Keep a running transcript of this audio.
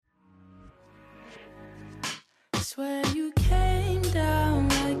swear you came down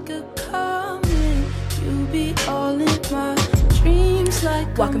like a comet. You be all in my dreams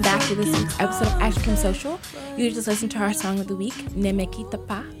like. Welcome back to this week's episode of Ice Cream Social. You just listened to our song of the week, Ne me quitte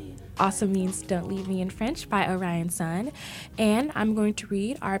pas. Also means Don't Leave Me in French by Orion Sun. And I'm going to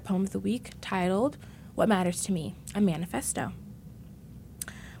read our poem of the week titled What Matters to Me, a Manifesto.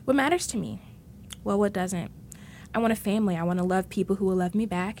 What matters to me? Well, what doesn't? I want a family. I want to love people who will love me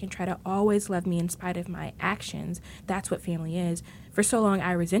back and try to always love me in spite of my actions. That's what family is. For so long,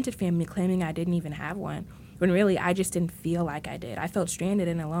 I resented family, claiming I didn't even have one, when really I just didn't feel like I did. I felt stranded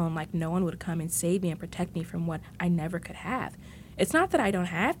and alone, like no one would come and save me and protect me from what I never could have. It's not that I don't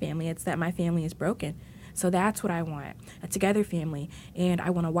have family, it's that my family is broken. So that's what I want, a together family, and I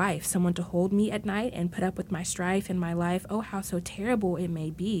want a wife, someone to hold me at night and put up with my strife in my life, oh, how so terrible it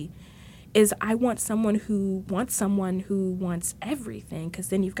may be. I want someone who wants everything, because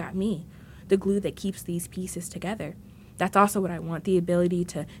then you've got me, the glue that keeps these pieces together. That's also what I want, the ability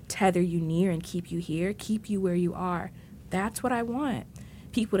to tether you near and keep you here, keep you where you are. That's what I want.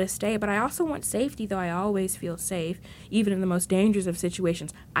 People to stay, but I also want safety, though I always feel safe. Even in the most dangerous of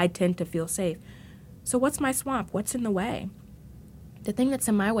situations, I tend to feel safe. So what's my swamp? What's in the way? The thing that's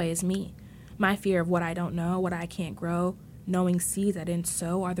in my way is me. My fear of what I don't know, what I can't grow. Knowing seeds I didn't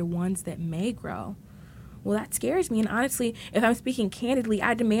sow are the ones that may grow. Well, that scares me, and honestly, if I'm speaking candidly,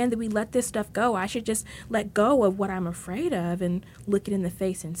 I demand that we let this stuff go. I should just let go of what I'm afraid of and look it in the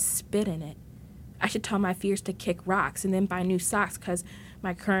face and spit in it. I should tell my fears to kick rocks and then buy new socks because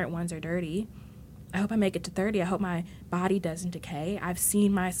my current ones are dirty. I hope I make it to 30. I hope my body doesn't decay. I've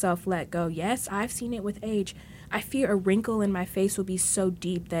seen myself let go. Yes, I've seen it with age. I fear a wrinkle in my face will be so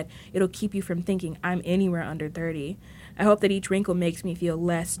deep that it'll keep you from thinking I'm anywhere under 30. I hope that each wrinkle makes me feel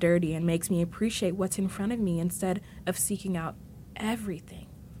less dirty and makes me appreciate what's in front of me instead of seeking out everything.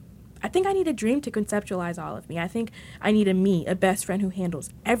 I think I need a dream to conceptualize all of me. I think I need a best friend who handles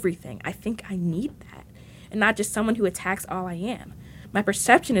everything. I think I need that, and not just someone who attacks all I am. My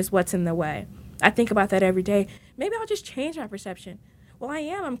perception is what's in the way. I think about that every day. Maybe I'll just change my perception. Well,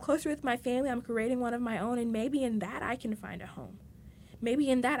 I'm closer with my family. I'm creating one of my own, and maybe in that I can find a home. Maybe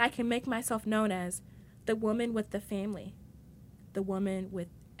in that I can make myself known as the woman with the family, the woman with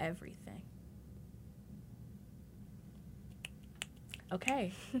everything.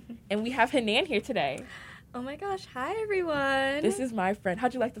 Okay, and we have Hanan here today. Oh my gosh, hi everyone. This is my friend.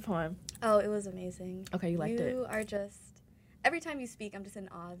 How'd you like the poem? Oh, it was amazing. Okay, you liked it. You are just, every time you speak, I'm just in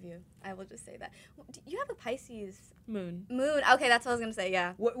awe of you. I will just say that. You have a Pisces moon. Okay, that's what I was going to say,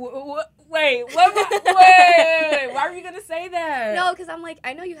 yeah. Wait, wait, why are you going to say that? No, because I'm like,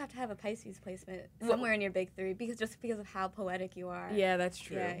 I know you have to have a Pisces placement somewhere in your big three because of how poetic you are. Yeah, that's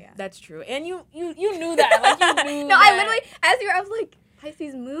true. Yeah. That's true. And you knew that. Like, you knew No, that. I literally, as you were, I was like,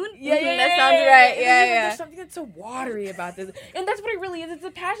 Pisces moon? Yeah, that sounds right. Yeah. There's something that's so watery about this. And that's what it really is. It's a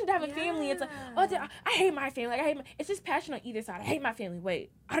passion to have a family. It's like, I hate my family. Like, it's just passion on either side. I hate my family.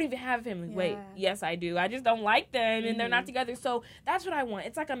 Wait, I don't even have a family. Yeah. Wait, yes, I do. I just don't like them, and they're not together. So that's what I want.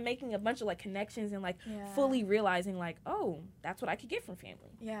 It's like I'm making a bunch of, like, connections and, like, fully realizing, like, oh, that's what I could get from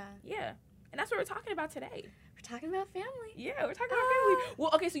family. Yeah. Yeah. And that's what we're talking about today. We're talking about family. Yeah, we're talking about family.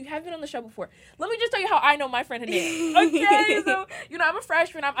 Well, okay, so you haven't been on the show before. Let me just tell you how I know my friend Hanan. Okay, so, I'm a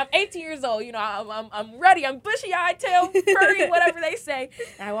freshman. I'm 18 years old. I'm ready. I'm bushy-eyed, tail, furry, whatever they say.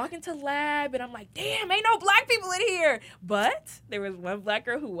 And I walk into lab, and I'm like, damn, ain't no black people in here. But there was one black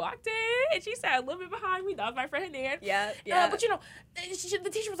girl who walked in, and she sat a little bit behind me. That was my friend Hanan. Yeah. But, the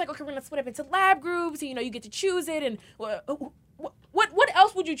teacher was like, okay, we're going to split up into lab groups. And, you get to choose it. And what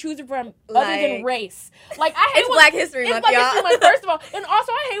else would you choose it from other than race? Like, I hate it's Black History Month, y'all. History Month, first of all. And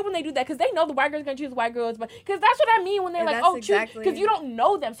also, I hate when they do that because they know the white girl's going to choose white girls. But because that's what I mean when they're like, choose. Because you don't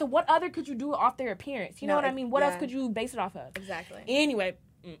know them. So what other could you do off their appearance? You know what I mean? What else could you base it off of? Exactly. Anyway,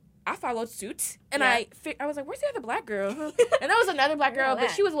 I followed suit. And I was like, where's the other black girl? And there was another black girl, but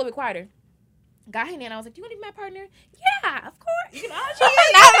she was a little bit quieter. Got her in, and I was like, "Do you want to be my partner?" Yeah, of course. Not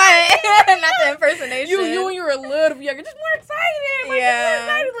the impersonation. You when you were a little bit younger, just more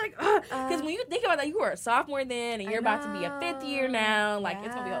excited. Because when you think about that, you were a sophomore then, and you're about to be a fifth year now. Like,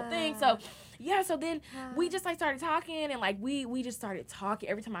 it's gonna be a whole thing. So. Yeah, so then we just, started talking, and, we just started talking.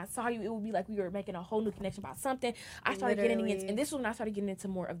 Every time I saw you, it would be like we were making a whole new connection about something. I started getting into, and this was when I started getting into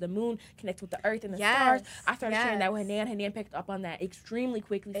more of the moon, connect with the earth and the stars. I started sharing that with Hanan. Hanan picked up on that extremely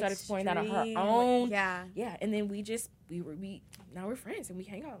quickly, started exploring that on her own. Yeah. Yeah, and then now we're friends, and we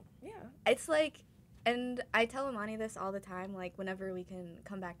hang out. Yeah. It's like, and I tell Imani this all the time, like, whenever we can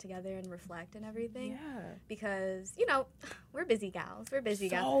come back together and reflect and everything. Yeah. Because, we're busy gals. We're busy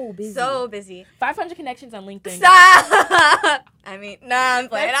gals. So busy. So busy. 500 connections on LinkedIn. Stop! I mean, nah, I'm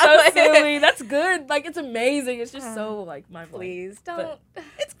playing. That's so silly. That's good. Like, it's amazing. It's just so, like, mind-blowing. Please don't.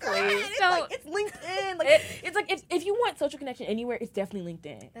 It's Please good. don't. It's LinkedIn. Like, it's like if you want social connection anywhere, it's definitely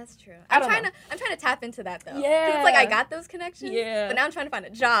LinkedIn. That's true. I'm trying to tap into that though. Yeah. 'Cause it's like I got those connections. Yeah. But now I'm trying to find a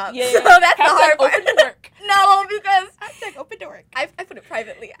job. Yeah. So that's the Hashtag hard part. open to work. No, because Hashtag open to work. I put it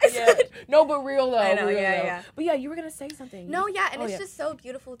privately. Yeah. No, but real though. I know, real yeah, though. yeah. But yeah, you were gonna say something. No, yeah, and Oh, it's yeah. just so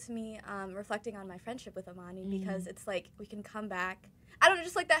beautiful to me, reflecting on my friendship with Amani, Mm-hmm. because it's like we can come back. I don't know,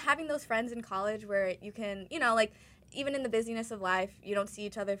 just like that, having those friends in college where you can, you know, like, even in the busyness of life, you don't see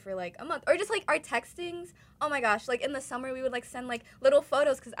each other for like a month, or just like our textings. Oh my gosh, like in the summer we would like send like little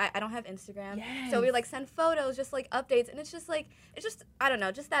photos, because I don't have Instagram, so we would like send photos, just like updates, and it's just I don't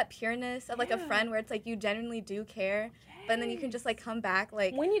know, just that pureness of like a friend where it's like you genuinely do care. But then you can just like come back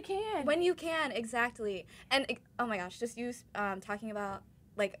like when you can. When you can, exactly. And oh my gosh, just you talking about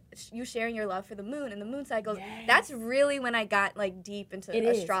like you sharing your love for the moon and the moon cycles. Yes. That's really when I got like deep into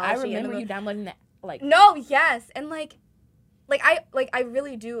astrology. I remember you downloading that. Like no, yes, and like I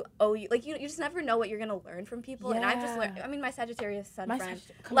really do owe you. Like you just never know what you're gonna learn from people. And I've just learned. I mean, my Sagittarius sun friend.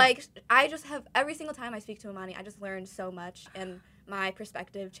 I just have every single time I speak to Amani, I just learn so much, and my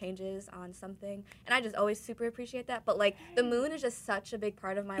perspective changes on something, and I just always super appreciate that. But like the moon is just such a big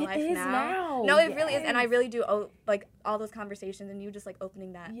part of my life now. No, it really is, and I really do owe like all those conversations, and you just like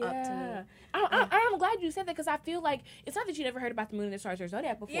opening that up to me. I'm glad you said that, because I feel like it's not that you never heard about the moon and the stars or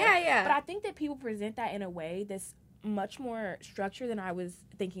zodiac before. Yeah. But I think that people present that in a way that's much more structured than I was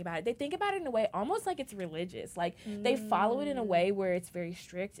thinking about it. They think about it in a way almost like it's religious. Like they follow it in a way where it's very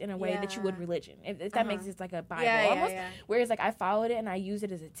strict, in a way that you would religion. If that makes it like a Bible almost. Whereas like I followed it and I used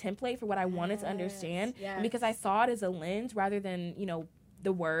it as a template for what I wanted to understand. And because I saw it as a lens rather than, you know,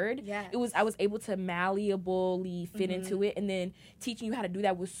 the word. I was able to malleably fit into it, and then teaching you how to do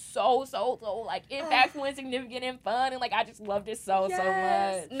that was so like impactful and significant and fun, and like I just loved it so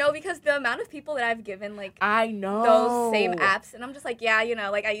much. No, because the amount of people that I've given like I know those same apps, and I'm just like, yeah, you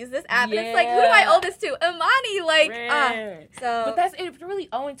know, like I use this app, and it's like, who do I owe this to? Amani, like so. But it's really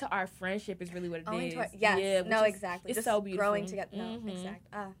owing to our friendship is really what it is. Exactly. It's just so beautiful. Growing together. No, exact.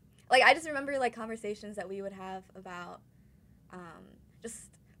 Like I just remember like conversations that we would have about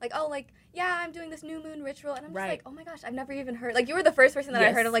just like, oh, like, yeah, I'm doing this new moon ritual, and I'm just like, oh my gosh, I've never even heard, like, you were the first person that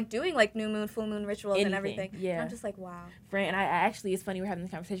I heard of like doing like new moon, full moon rituals and everything. And I'm just like, wow. Friend, and I actually, it's funny we're having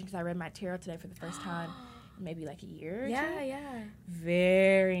this conversation because I read my tarot today for the first time. Maybe like a year or two.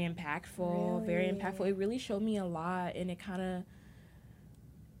 Very impactful. It really showed me a lot, and it kind of,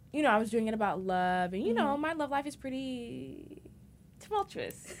 you know, I was doing it about love, and you know, my love life is pretty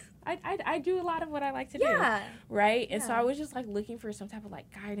tumultuous. I do a lot of what I like to do, right? And so I was just like looking for some type of like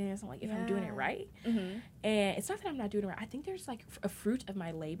guidance on like if I'm doing it right. And it's not that I'm not doing it right. I think there's like a fruit of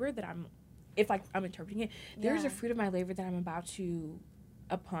my labor that I'm interpreting it. There's a fruit of my labor that I'm about to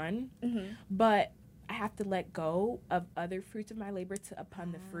upon, but I have to let go of other fruits of my labor to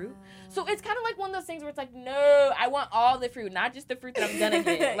upon the fruit. So it's kind of like one of those things where it's like, no, I want all the fruit, not just the fruit that I'm gonna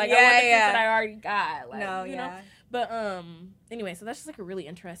get. Like I want the fruit that I already got. Like, you know? But anyway, so that's just like a really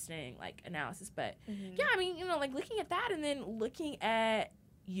interesting like analysis. But yeah, I mean, you know, like looking at that and then looking at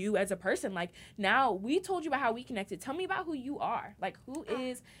you as a person. Like now we told you about how we connected. Tell me about who you are. Like who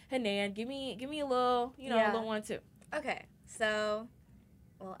is Hanan? Give me a little, you know, a little one too. Okay, so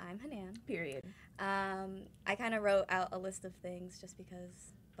well, I'm Hanan. Period. I kind of wrote out a list of things just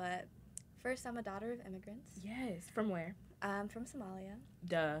because, but first, I'm a daughter of immigrants. Yes. From where? From Somalia.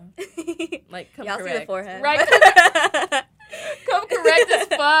 Duh. Like, come Y'all correct. see the forehead. Right. Come correct as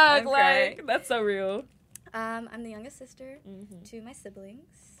fuck. Like, that's so real. I'm the youngest sister to my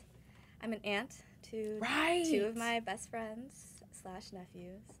siblings. I'm an aunt to 2 of my best friends /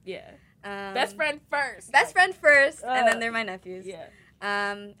 nephews. Yeah. Best friend first. Best friend first, and then they're my nephews. Yeah.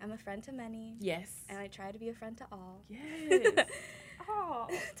 I'm a friend to many. Yes. And I try to be a friend to all. Yes. Oh.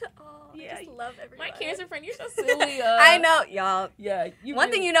 To all. Yeah. I just love everybody. My Cancer friend, you're so silly. I know, y'all. Yeah.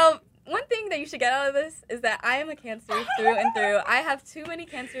 One thing that you should get out of this is that I am a Cancer through and through. I have too many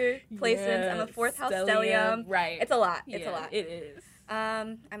Cancer placements. I'm a 4th house stellium. Right. It's a lot. Yeah, it's a lot. It is.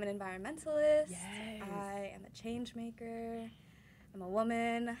 I'm an environmentalist. Yes. I am a change maker. I'm a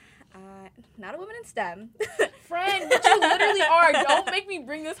woman. Not a woman in STEM. Friend, but you literally are. Don't make me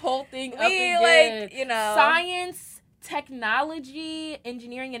bring this whole thing up again. Like, you know. Science, technology,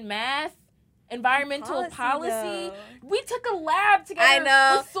 engineering and math, environmental policy. We took a lab together. I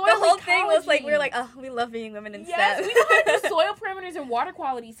know. With soil the whole ecology. thing was like, we were like, oh, we love being women in STEM. Yes, we know how to do soil parameters and water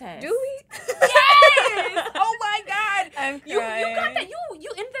quality tests. Do we? Yes! Oh my God. I'm crying. You got that. You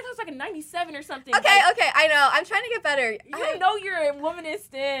ended that house like a 97 or something. Okay, I know. I'm trying to get better. You know you're a woman in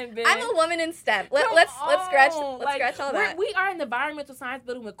STEM, bitch. I'm a woman in STEM. Let's scratch all that. We are in the environmental science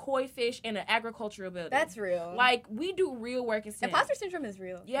building with koi fish and an agricultural building. That's real. Like, we do real work in STEM. Imposter syndrome is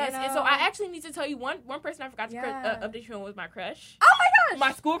real. Yes, and so I actually need to tell you one person I forgot to update you on was my crush. Oh my gosh!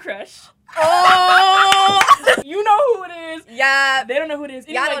 My school crush. Oh! You know who it is. Yeah. They don't know who it is.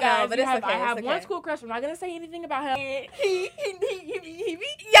 Anyway, don't guys, know, but it's okay. I have okay. one school crush. I'm not going to say anything about him. Yeah, you can't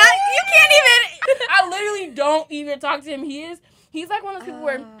even. I literally don't even talk to him. He's like one of those people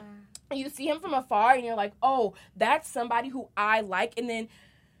where you see him from afar and you're like, oh, that's somebody who I like. And then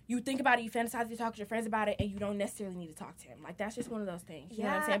you think about it, you fantasize, you talk to your friends about it, and you don't necessarily need to talk to him. Like, that's just one of those things. You know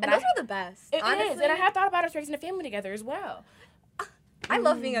what I'm saying? But those are the best. It is. And I have thought about us raising a family together as well. I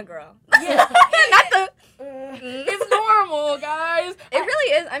love being a girl. Yeah. Not the... It's normal, guys. It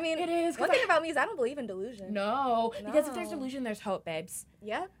really is. I mean, it is. One thing about me is I don't believe in delusion. No. Because if there's delusion, there's hope, babes.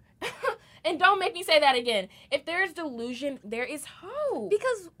 Yeah. And don't make me say that again. If there's delusion, there is hope.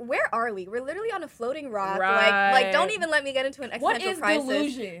 Because where are we? We're literally on a floating rock. Right. Like don't even let me get into an existential crisis. What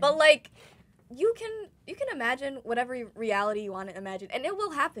is delusion? But like, you can imagine whatever reality you want to imagine, and it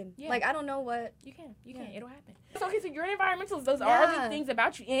will happen. Yeah. Like I don't know what you can. It'll happen. So, okay, so you're an environmentalist. Those are the things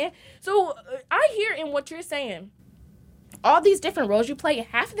about you. And so I hear in what you're saying, all these different roles you play,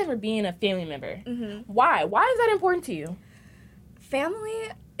 half of them are being a family member. Mm-hmm. Why? Why is that important to you?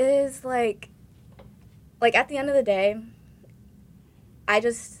 Family is like at the end of the day, I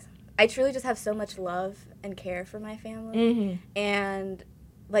truly just have so much love and care for my family. Mm-hmm. And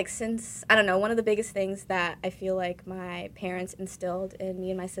like since, I don't know, one of the biggest things that I feel like my parents instilled in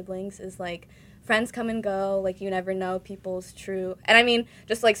me and my siblings is like friends come and go, like you never know people's true, and I mean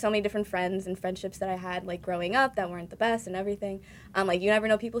just like so many different friends and friendships that I had like growing up that weren't the best and everything. Like you never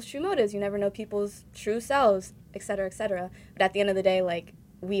know people's true motives, you never know people's true selves, etc., etc. But at the end of the day, like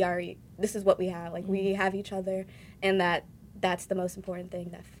this is what we have, like we have each other, and that's the most important thing.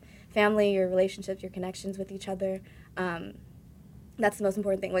 That family, your relationships, your connections with each other, that's the most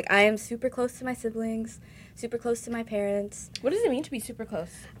important thing. Like I am super close to my siblings, super close to my parents. What does it mean to be super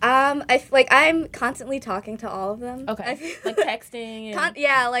close? I'm constantly talking to all of them. Okay. Like texting and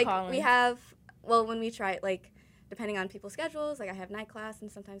calling. We have, well, when we try, like, depending on people's schedules, like I have night class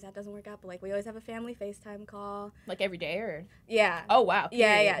and sometimes that doesn't work out, but like we always have a family FaceTime call. Like every day or? Yeah. Oh, wow.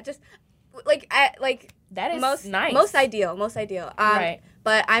 Yeah. Just that is nice. Most ideal. Right.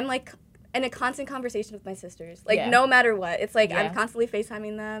 But I'm like in a constant conversation with my sisters. Like no matter what. It's like I'm constantly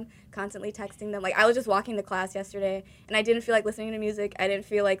FaceTiming them, constantly texting them. Like I was just walking to class yesterday and I didn't feel like listening to music. I didn't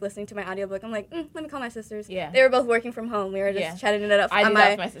feel like listening to my audiobook. I'm like, let me call my sisters. Yeah. They were both working from home. We were just chatting it up. I do that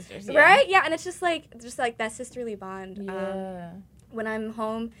with my sisters. Yeah. Right? Yeah, and it's just like that sisterly bond. Yeah. When I'm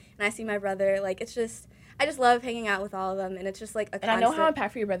home and I see my brother, like it's just, I just love hanging out with all of them, and it's just like a constant... And I know how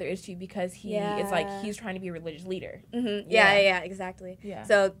impactful your brother is to you because it's like he's trying to be a religious leader. Mm-hmm. Yeah, exactly. Yeah.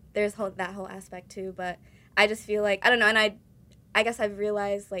 So there's that whole aspect too, but I just feel like, I don't know, and I guess I've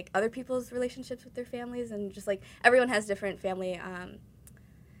realized like other people's relationships with their families, and just like everyone has different family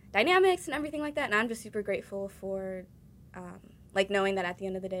dynamics and everything like that, and I'm just super grateful for like knowing that at the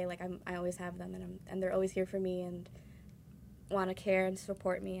end of the day, like I always have them, and they're always here for me and want to care and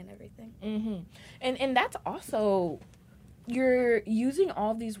support me and everything. Mm-hmm. And that's also, you're using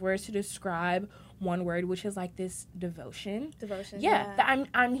all these words to describe one word, which is like this devotion. Yeah. That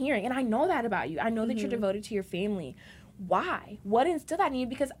I'm hearing, and I know that about you. I know that you're devoted to your family. Why? What instilled that in you?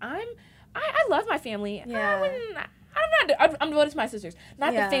 Because I love my family. Yeah. I'm devoted to my sisters,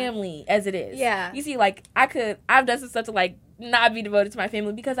 not the family as it is. Yeah. You see, like I've done some stuff to like not be devoted to my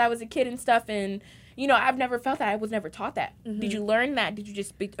family because I was a kid and stuff, and you know, I've never felt that. I was never taught that. Mm-hmm. Did you learn that? Did you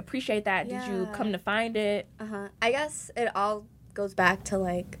just appreciate that? Yeah. Did you come to find it? I guess it all goes back to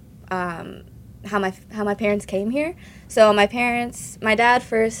like how my parents came here. So my dad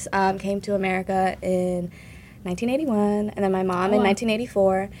first came to America in 1981, and then my mom in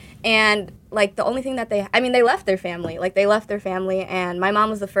 1984. And like the only thing that they left their family. Like they left their family, and my mom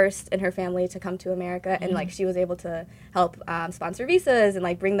was the first in her family to come to America, and like she was able to help sponsor visas and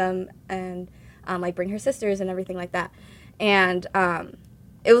like bring them and like bring her sisters and everything like that. And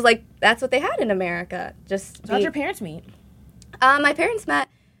it was like that's what they had in America. So how'd your parents meet? My parents met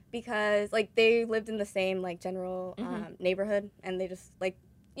because like they lived in the same like general neighborhood, and they just like,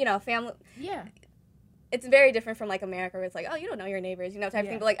 you know, family. Yeah. It's very different from like America, where it's like, oh, you don't know your neighbors, you know, type of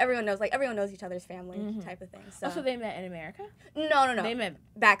thing. But like everyone knows each other's family type of thing. So they met in America? No. They met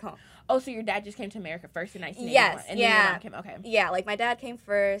back home. Oh, so your dad just came to America first in 1981? Yes, and then your mom came. Okay. Yeah, like my dad came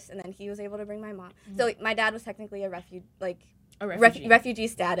first, and then he was able to bring my mom. So like, my dad was technically a refugee, like A refugee. Refugee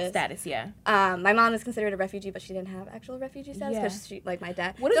status. Status, yeah. My mom is considered a refugee, but she didn't have actual refugee status because she, like my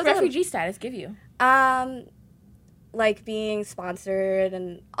dad. What does refugee status give you? Like being sponsored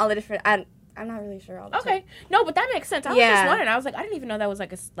and all the different. I'm not really sure all the time. No, but that makes sense. I was just wondering. I was like, I didn't even know that was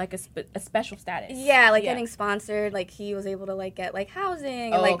like a special status. Yeah, like getting sponsored. Like he was able to like get like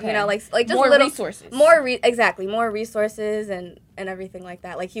housing and like you know like just more little resources. More resources and everything like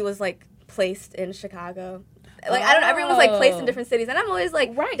that. Like he was like placed in Chicago. Like I don't know, everyone was like placed in different cities, and I'm always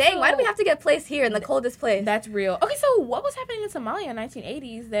like, dang, why do we have to get placed here in the coldest place? That's real. Okay, so what was happening in Somalia in the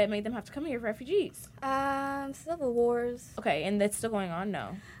 1980s that made them have to come here as refugees? Civil wars. Okay, and that's still going on?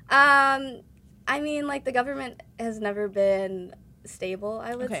 No. I mean, like the government has never been stable.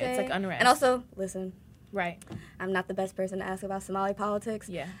 I would say it's like unrest. And also, listen. Right. I'm not the best person to ask about Somali politics.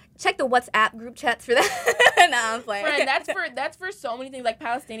 Yeah. Check the WhatsApp group chats for that. No, I'm playing. Friend, that's for so many things like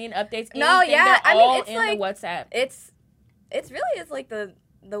Palestinian updates. No, yeah. I mean, it's in like, the WhatsApp. It's really like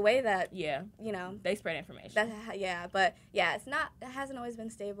the way that you know they spread information. But it's not. It hasn't always been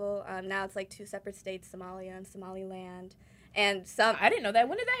stable. Now it's like two separate states, Somalia and Somaliland, and some. I didn't know that.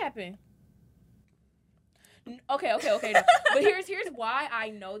 When did that happen? Okay. No. But here's why I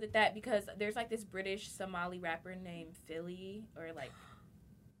know that because there's like this British Somali rapper named Philly or like.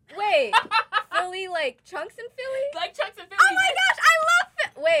 Wait, Philly like Chunks and Philly? Like Chunks and Philly. Oh my gosh, I love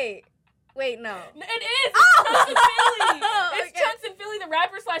Wait, no. It is. It's Chunks and Philly. It's Chunks and Philly, the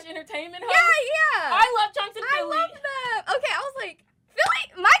rapper / entertainment host. Yeah. I love Chunks and Philly. I love them. Okay, I was like,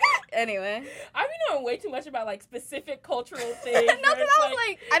 Philly? My God. Anyway. I've been knowing way too much about, like, specific cultural things. No, because I was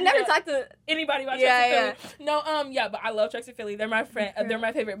like, I've never talked to anybody about Chunks and Philly. No, but I love Chunks and Philly. They're my friend. They're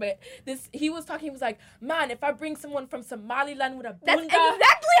my favorite. But he was like, man, if I bring someone from Somaliland with a bunda. That's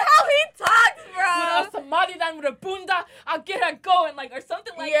exactly how he talks, bro. With a Somaliland with a bunda, I'll get her going, like, or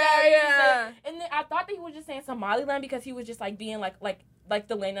something like that. Yeah. And then I thought that he was just saying Somaliland because he was just, like, being, like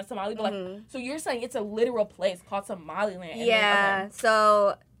the land of Somalia. But, like, so you're saying it's a literal place called Somaliland. Yeah.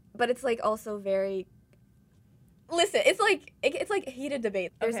 So, but it's, like, also very... Listen, it's like heated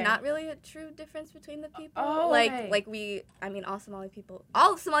debate. There's not really a true difference between the people. All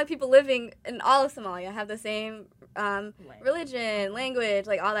Somali people living in all of Somalia have the same religion, language,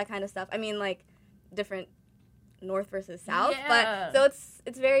 like all that kind of stuff. I mean, like different north versus south, but so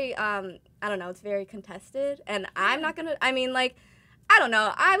it's very I don't know, it's very contested, and I'm not gonna. I mean, like I don't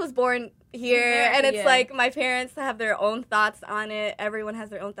know. I was born here, and it's like my parents have their own thoughts on it. Everyone has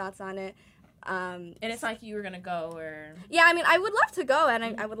their own thoughts on it. And it's like you were gonna go, or I mean, I would love to go,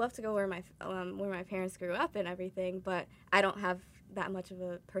 and I would love to go where my parents grew up and everything, but I don't have that much of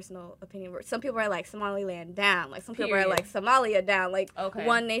a personal opinion. Some people are like Somaliland down, like some people are like Somalia down, like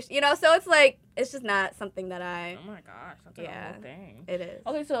one nation, you know. So it's like it's just not something that I. Oh my gosh, that's a whole thing. It is.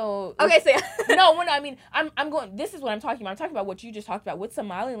 Okay, so no, I mean, I'm going. This is what I'm talking about. I'm talking about what you just talked about with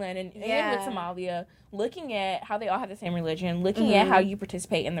Somaliland and with Somalia. Looking at how they all have the same religion, looking at how you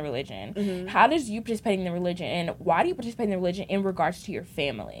participate in the religion. How does you participate in the religion, and why do you participate in the religion in regards to your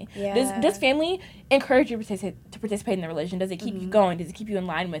family? Yeah. Does family encourage you to participate in the religion? Does it keep you going? Does it keep you in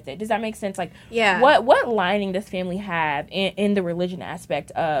line with it? Does that make sense? Like, what lining does family have in the religion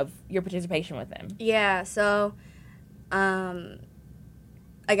aspect of your participation with them? Yeah, so, again,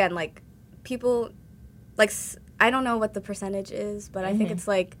 like, people, like, I don't know what the percentage is, but I think it's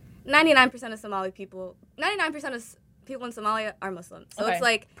like 99% of Somali people, 99% of people in Somalia are Muslim. So it's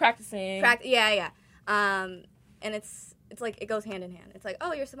like practicing. And it's like it goes hand in hand. It's like,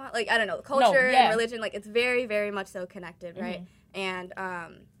 oh, you're Somali. Like, I don't know, culture and religion, like it's very, very much so connected, right? And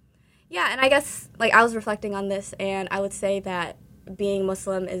and I guess like I was reflecting on this, and I would say that being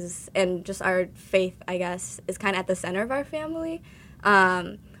Muslim is, and just our faith, I guess, is kind of at the center of our family.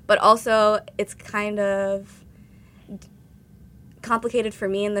 But also it's kind of complicated for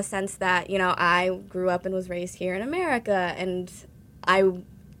me in the sense that, you know, I grew up and was raised here in America, and I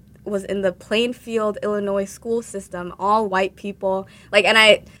was in the Plainfield, Illinois school system, all white people, like,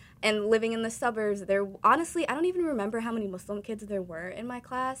 and living in the suburbs. There, honestly, I don't even remember how many Muslim kids there were in my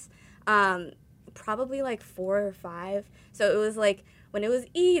class, probably like 4 or 5. So it was like when it was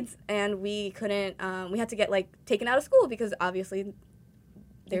Eid and we couldn't, we had to get like taken out of school because obviously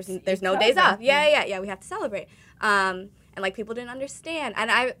there's no days off. Yeah, we have to celebrate. And like people didn't understand,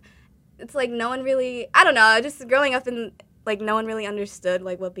 and it's like no one really, I don't know, just growing up in like, no one really understood,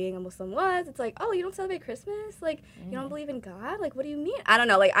 like, what being a Muslim was. It's like, oh, you don't celebrate Christmas? Like, you don't believe in God? Like, what do you mean? I don't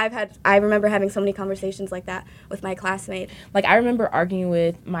know. Like, I remember having so many conversations like that with my classmates. Like, I remember arguing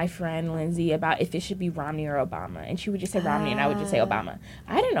with my friend Lindsay about if it should be Romney or Obama. And she would just say Romney, and I would just say Obama.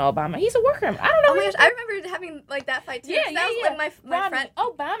 I didn't know Obama. He's a war criminal. I don't know. Oh, my gosh. I remember having, like, that fight, too. Yeah. Like, my friend.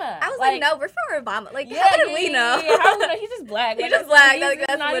 Obama. I was like, no, we're for Obama. Like, yeah, how did we know? Yeah, how would we know? He's just black. He's just black.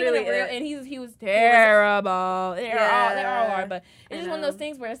 That's not literally even real. it. And he was terrible. They're all hard, but it's just one of those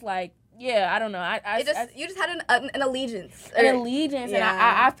things where it's like, yeah, I don't know. You just had an allegiance. An allegiance,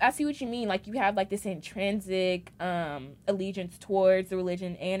 yeah. and I see what you mean. Like, you have, like, this intrinsic allegiance towards the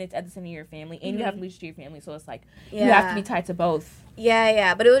religion, and it's at the center of your family, and you have allegiance to your family, so it's like, you have to be tied to both.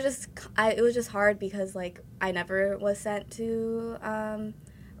 Yeah, but it was just hard because, like, I never was sent to,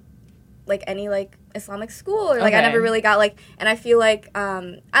 like, any, like, Islamic school, or, like, I never really got, like, and I feel like,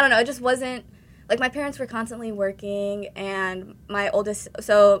 I don't know, it just wasn't, like, my parents were constantly working, and my oldest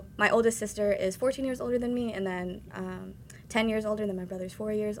sister is 14 years older than me, and then 10 years older, than my brother's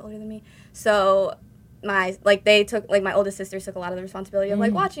 4 years older than me. So my oldest sisters took a lot of the responsibility of,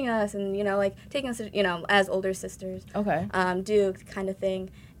 like, watching us and, you know, like, taking us, you know, as older sisters do, kind of thing.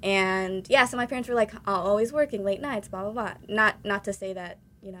 And, yeah, so my parents were, like, always working, late nights, blah, blah, blah. Not to say that,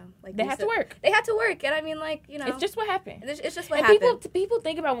 you know, like, they had to work. They had to work, and I mean, like, you know, it's just what happened. It's just what happened. People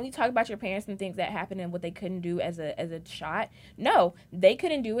think about when you talk about your parents and things that happened and what they couldn't do as a shot. No, they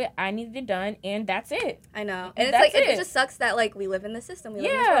couldn't do it. I needed it done, and that's it. I know, and it's like it just sucks that, like, we live in the system. We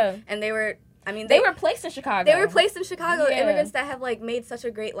live in this world, and they were. I mean, they were placed in Chicago. They were placed in Chicago. Yeah. Immigrants that have, like, made such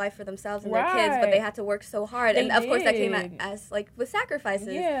a great life for themselves and their kids, but they had to work so hard, and of course that came as like with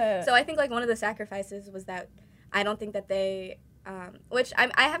sacrifices. Yeah. So I think, like, one of the sacrifices was that I don't think that they. Which I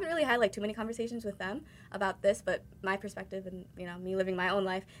haven't really had, like, too many conversations with them about this, but my perspective and, you know, me living my own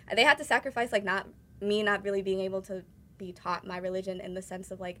life, they had to sacrifice, like, not really being able to be taught my religion in the sense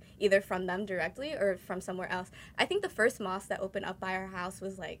of, like, either from them directly or from somewhere else. I think the first mosque that opened up by our house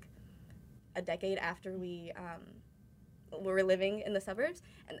was, like, a decade after we were living in the suburbs,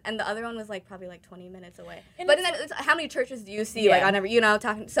 and the other one was, like, probably, like, 20 minutes away. And but then how many churches do you see, like, on every, you know,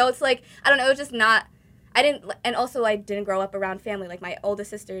 talking, so it's like, I don't know, it was just not. I didn't grow up around family. Like, my oldest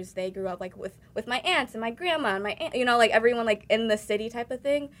sisters, they grew up, like, with my aunts and my grandma and my aunt, you know, like, everyone, like, in the city type of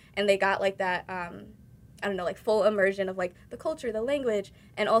thing, and they got, like, that, I don't know, like, full immersion of, like, the culture, the language,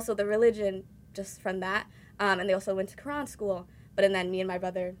 and also the religion just from that, and they also went to Quran school, and then me and my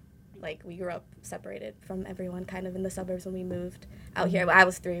brother, like, we grew up separated from everyone kind of in the suburbs when we moved out here. I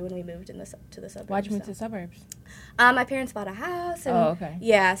was 3 when we moved to the suburbs. Why'd you move to the suburbs? My parents bought a house. And, okay.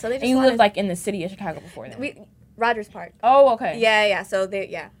 Yeah, so they just And you lived, like, in the city of Chicago before then? Rogers Park. Oh, okay. Yeah, so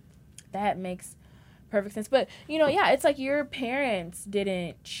that makes perfect sense. But, you know, yeah, it's like your parents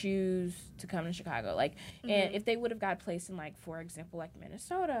didn't choose to come to Chicago. Like, and if they would have got placed in, like, for example, like,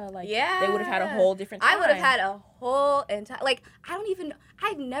 Minnesota, like, they would have had a whole different time. I would have had a whole entire, like,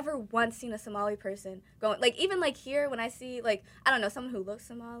 I've never once seen a Somali person going, like, even, like, here when I see, like, I don't know, someone who looks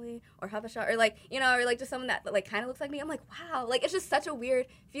Somali or Habesha or, like, you know, or, like, just someone that, like, kind of looks like me, I'm like, wow, like, it's just such a weird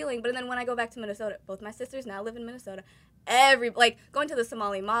feeling. But then when I go back to Minnesota, both my sisters now live in Minnesota, like, going to the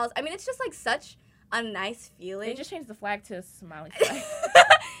Somali malls, I mean, it's just, like, such a nice feeling. They just changed the flag to Somali flag.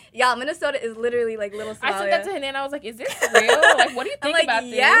 Y'all, Minnesota is literally, like, little Somalia. I said that to him, and I was like, is this real? Like, what do you think about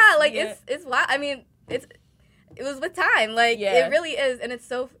this? Yeah, like, it's wild. I mean, it was with time. Like, it really is. And it's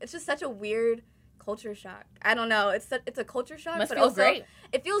just such a weird culture shock. I don't know. It's a culture shock. Must but feel also, great.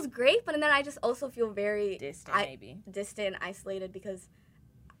 It feels great, but then I just also feel very distant and isolated because,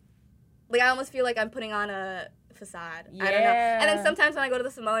 like, I almost feel like I'm putting on a facade. Yeah. I don't know. And then sometimes when I go to the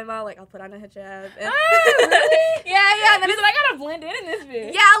Somali mall, like, I'll put on a hijab. And really? yeah. And then I gotta blend in this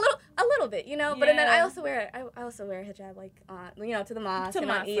bitch. Yeah, a little bit, you know. Yeah. But then I also wear a hijab, like, you know, to the mosque and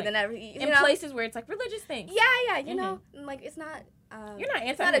on Eid and everything. In places where it's, like, religious things. Yeah, you know, like, it's not. You're not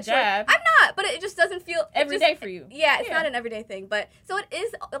anti-hijab. I'm not, but it just doesn't feel every day for you. Yeah, it's not an everyday thing. But so it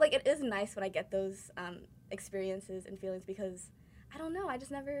is nice when I get those experiences and feelings because I don't know, I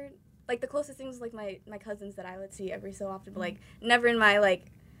just never. Like, the closest thing was, like, my cousins that I would see every so often, but, like, never in my, like,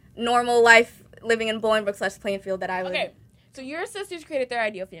 normal life living in Bolingbrook / Plainfield that I would. Okay, so your sisters created their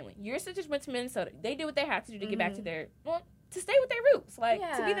ideal family. Your sisters went to Minnesota. They did what they had to do to get back to to stay with their roots, like,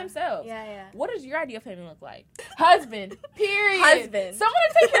 to be themselves. Yeah. What does your ideal family look like? Husband, period. Husband. Someone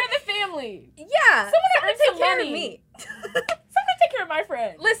to take care of the family. Yeah. Someone to take care of me. Someone to take care of my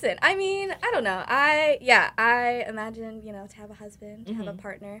friend. Listen, I mean, I don't know. I imagine, you know, to have a husband, to have a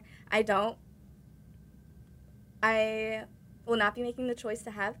partner. I don't. will not be making the choice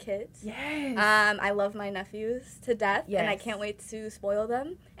to have kids. Yes. I love my nephews to death, and I can't wait to spoil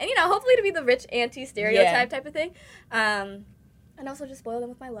them. And, hopefully to be the rich auntie stereotype type of thing. And also just spoil them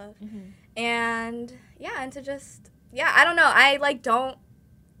with my love. And, and to just, I don't know.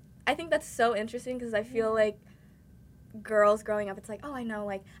 I think that's so interesting because I feel like girls growing up, it's like, oh, I know,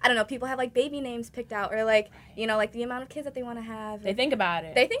 like, I don't know, people have, like, baby names picked out or, like, like, the amount of kids that they want to have. They think about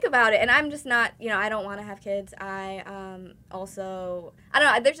it. And I'm just not, I don't want to have kids. I also, I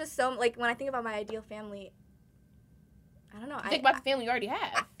don't know, there's just so, like, when I think about my ideal family, I don't know. Think about the family you already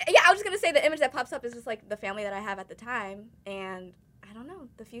have. I was just going to say the image that pops up is just, like, the family that I have at the time, and I don't know,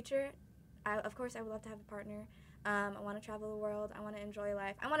 the future, of course, I would love to have a partner. I want to travel the world. I want to enjoy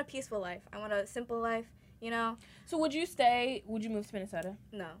life. I want a peaceful life. I want a simple life. So would you move to Minnesota?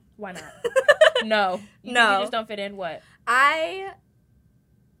 No. Why not? No. You just don't fit in? What? I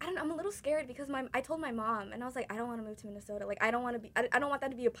don't know. I'm a little scared because I told my mom, and I was like, I don't want to move to Minnesota. Like, I don't want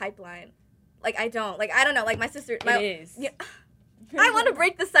that to be a pipeline. Like, I don't. Like, I don't know. Like, my sister. It is. Yeah. I want to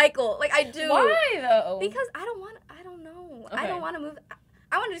break the cycle. Like, I do. Why, though? Because I don't know. Okay. I don't want to move.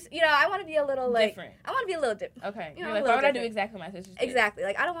 I want to just, I want to be a little, like. Different. I want to be a little different. Okay. You're like, why would I do exactly what my sister did? Exactly.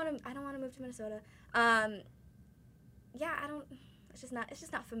 Like, I don't want to move to Minnesota. It's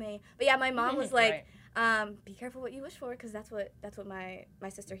just not for me. But yeah, my mom was like, be careful what you wish for, because that's what my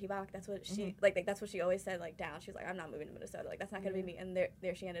sister Hibak, that's what she, like, that's what she always said, like, down. She was like, I'm not moving to Minnesota. Like, that's not going to be me. And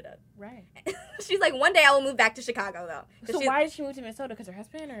there she ended up. Right. She's like, one day I will move back to Chicago, though. So why did she move to Minnesota? Because her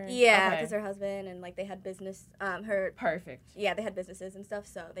husband, or? Yeah, because her husband, and, like, they had business, Perfect. Yeah, they had businesses and stuff,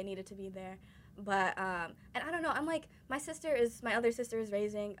 so they needed to be there. But, and I don't know, I'm like, my other sister is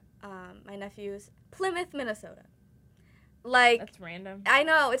raising, my nephews, Plymouth, Minnesota. Like, that's random. I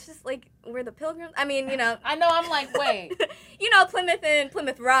know, it's just like we're the Pilgrims. I mean, I know. I'm like, wait. Plymouth and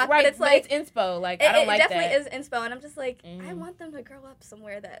Plymouth Rock, right? But it's like it's inspo. Like, I don't like that. It definitely is inspo, and I'm just like, I want them to grow up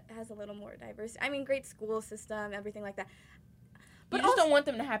somewhere that has a little more diversity. I mean, great school system, everything like that. But you just don't want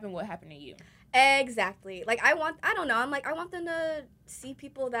them to happen what happened to you. Exactly. Like, I don't know. I'm like, I want them to see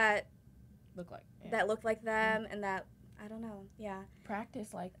people that look like them, and that. I don't know, yeah.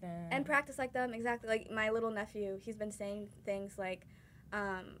 Practice like them. And practice like them, exactly. Like, my little nephew, he's been saying things like,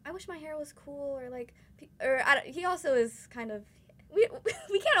 I wish my hair was cool, or like, he also is kind of, we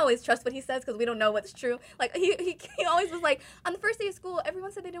can't always trust what he says because we don't know what's true. Like, he always was like, on the first day of school,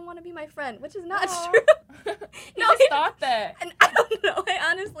 everyone said they didn't want to be my friend, which is not true. He just thought that. And I don't know,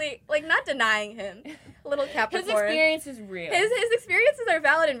 I honestly, like, not denying him. Little Capricorn. His experience is real. His experiences are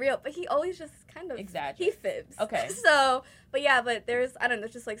valid and real, but he always just kind of exaggerates. He fibs. Okay. So, but there's, I don't know,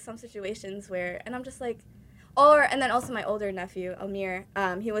 just like some situations where, and I'm just like, and then also my older nephew, Amir,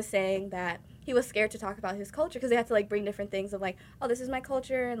 he was saying that he was scared to talk about his culture because they had to, like, bring different things of, like, oh, this is my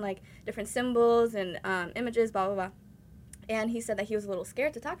culture, and, like, different symbols and images, blah, blah, blah. And he said that he was a little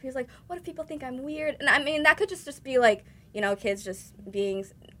scared to talk. He was like, what if people think I'm weird? And I mean, that could just be, like, kids just being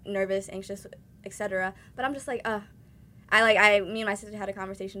nervous, anxious, etc. But I'm just like, me and my sister had a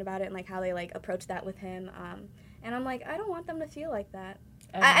conversation about it and, like, how they, like, approached that with him. And I'm like, I don't want them to feel like that.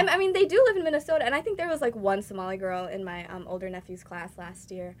 I mean, they do live in Minnesota, and I think there was, like, one Somali girl in my older nephew's class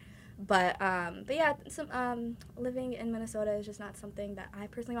last year. But yeah, living in Minnesota is just not something that I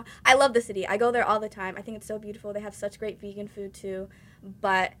personally want. I love the city. I go there all the time. I think it's so beautiful. They have such great vegan food too.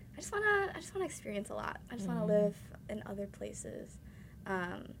 But I just wanna experience a lot. I just wanna live in other places.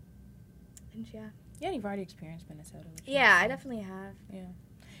 And yeah. Yeah, you've already experienced Minnesota. Yeah, I definitely have. Yeah.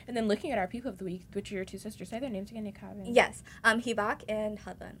 And then looking at our people of the week, which are your two sisters, say their names again, Nikavin. Yes, Hibak and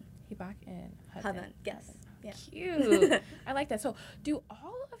Havan. Hibak and Havan. Yes. Yeah. Cute. I like that. So, do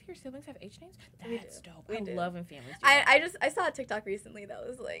all of your siblings have H names? That's dope. I love when families do that. I saw a TikTok recently that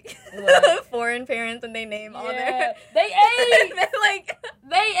was like foreign parents and they name all their they ate.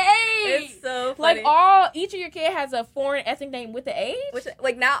 They ate. It's so funny. Like each of your kids has a foreign ethnic name with the H. Which,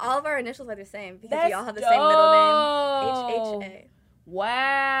 like, now all of our initials are the same because we all have the same middle name. HHA.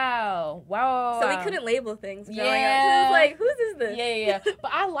 Wow. So we couldn't label things growing up. It was like, whose is this? Yeah.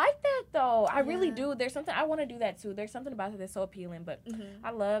 But I like that, though. I really do. There's something, I want to do that, too. There's something about it that's so appealing, but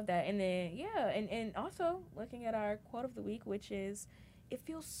I love that. And then, and also looking at our quote of the week, which is, it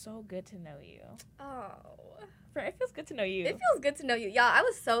feels so good to know you. Oh. It feels good to know you. It feels good to know you. Yeah, I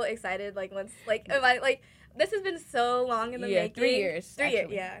was so excited, this has been so long in the making. 3 years. 3 years,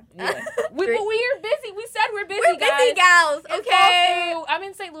 yeah. We're busy. We said we're busy, We're busy gals, okay? I'm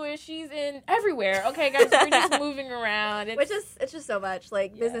in St. Louis. She's in everywhere. Okay, guys, we're just moving around. It's just so much.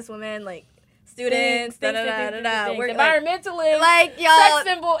 Like, businesswomen, like, students, environmentalists, like, y'all. Sex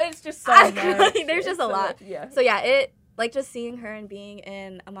symbol. It's just so much. There's just a lot. Yeah. So, yeah, just seeing her and being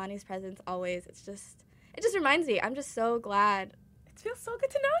in Amani's presence always, it's just... it just reminds me. I'm just so glad. It feels so good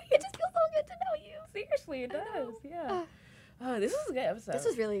to know you. It just feels so good to know you. Seriously, it does. Yeah. Oh, this was a good episode. This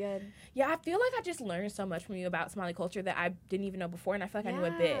was really good. Yeah, I feel like I just learned so much from you about Somali culture that I didn't even know before, and I feel like I knew a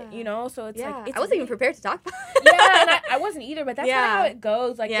bit, you know? So it's like... It's I wasn't even prepared to talk about it. Yeah, and I wasn't either, but that's kind of how it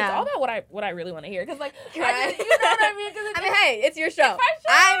goes. Like, it's all about what I really want to hear. Because, like, you know what I mean? I mean, hey, it's your show.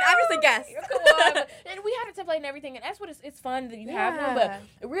 I'm just a guest. And we had a template and everything, and that's what it's fun that you have one,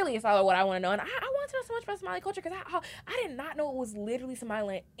 but really it's all what I want to know. And I want to know so much about Somali culture because I did not know it was literally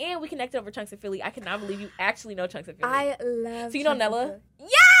Somaliland, and we connected over Chunks of Philly. I cannot believe you actually know Chunks of Philly. I love So you know Nella?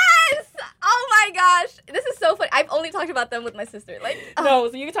 Yes! Oh my gosh. This is so funny. I've only talked about them with my sister. Like, no,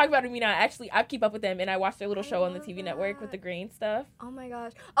 so you can talk about it with me now. Actually, I keep up with them, and I watch their little show on the TV network with the green stuff. Oh my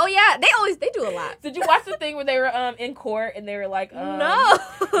gosh. Oh yeah, they do a lot. Did you watch the thing where they were in court and they were like no.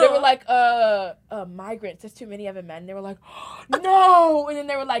 They were like migrants, there's too many of them, men. And they were like, no, and then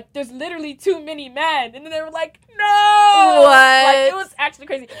they were like, there's literally too many men, and then they were like, no. What? Like, it was actually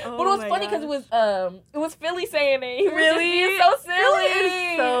crazy. But it was funny because it was Philly saying it. He was just being so silly. Philly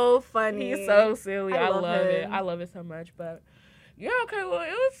is so funny. He's so silly. I love it. him. I love it so much. But yeah, okay, well,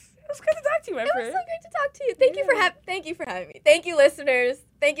 it was good to talk to you, my friend. It was so great to talk to you. Thank you for having me. Thank you, listeners.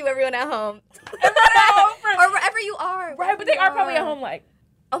 Thank you, everyone at home. Or wherever you are. Right, but they are probably at home like,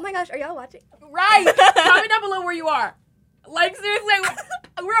 oh my gosh, are y'all watching? Right. Comment down below where you are. Like, seriously,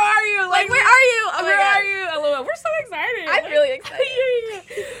 where are you? Like, where are you? Oh where are you? I love it. We're so excited. I'm really excited.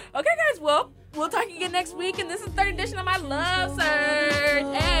 Yeah. Okay, guys, well, we'll talk again next week, and this is the third edition of my Love Surge.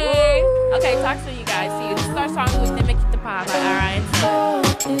 Hey. Okay, talk to you guys. See you. This is our song with Nemeki Tapa by Orion.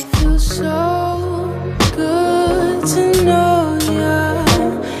 It feels so good to know.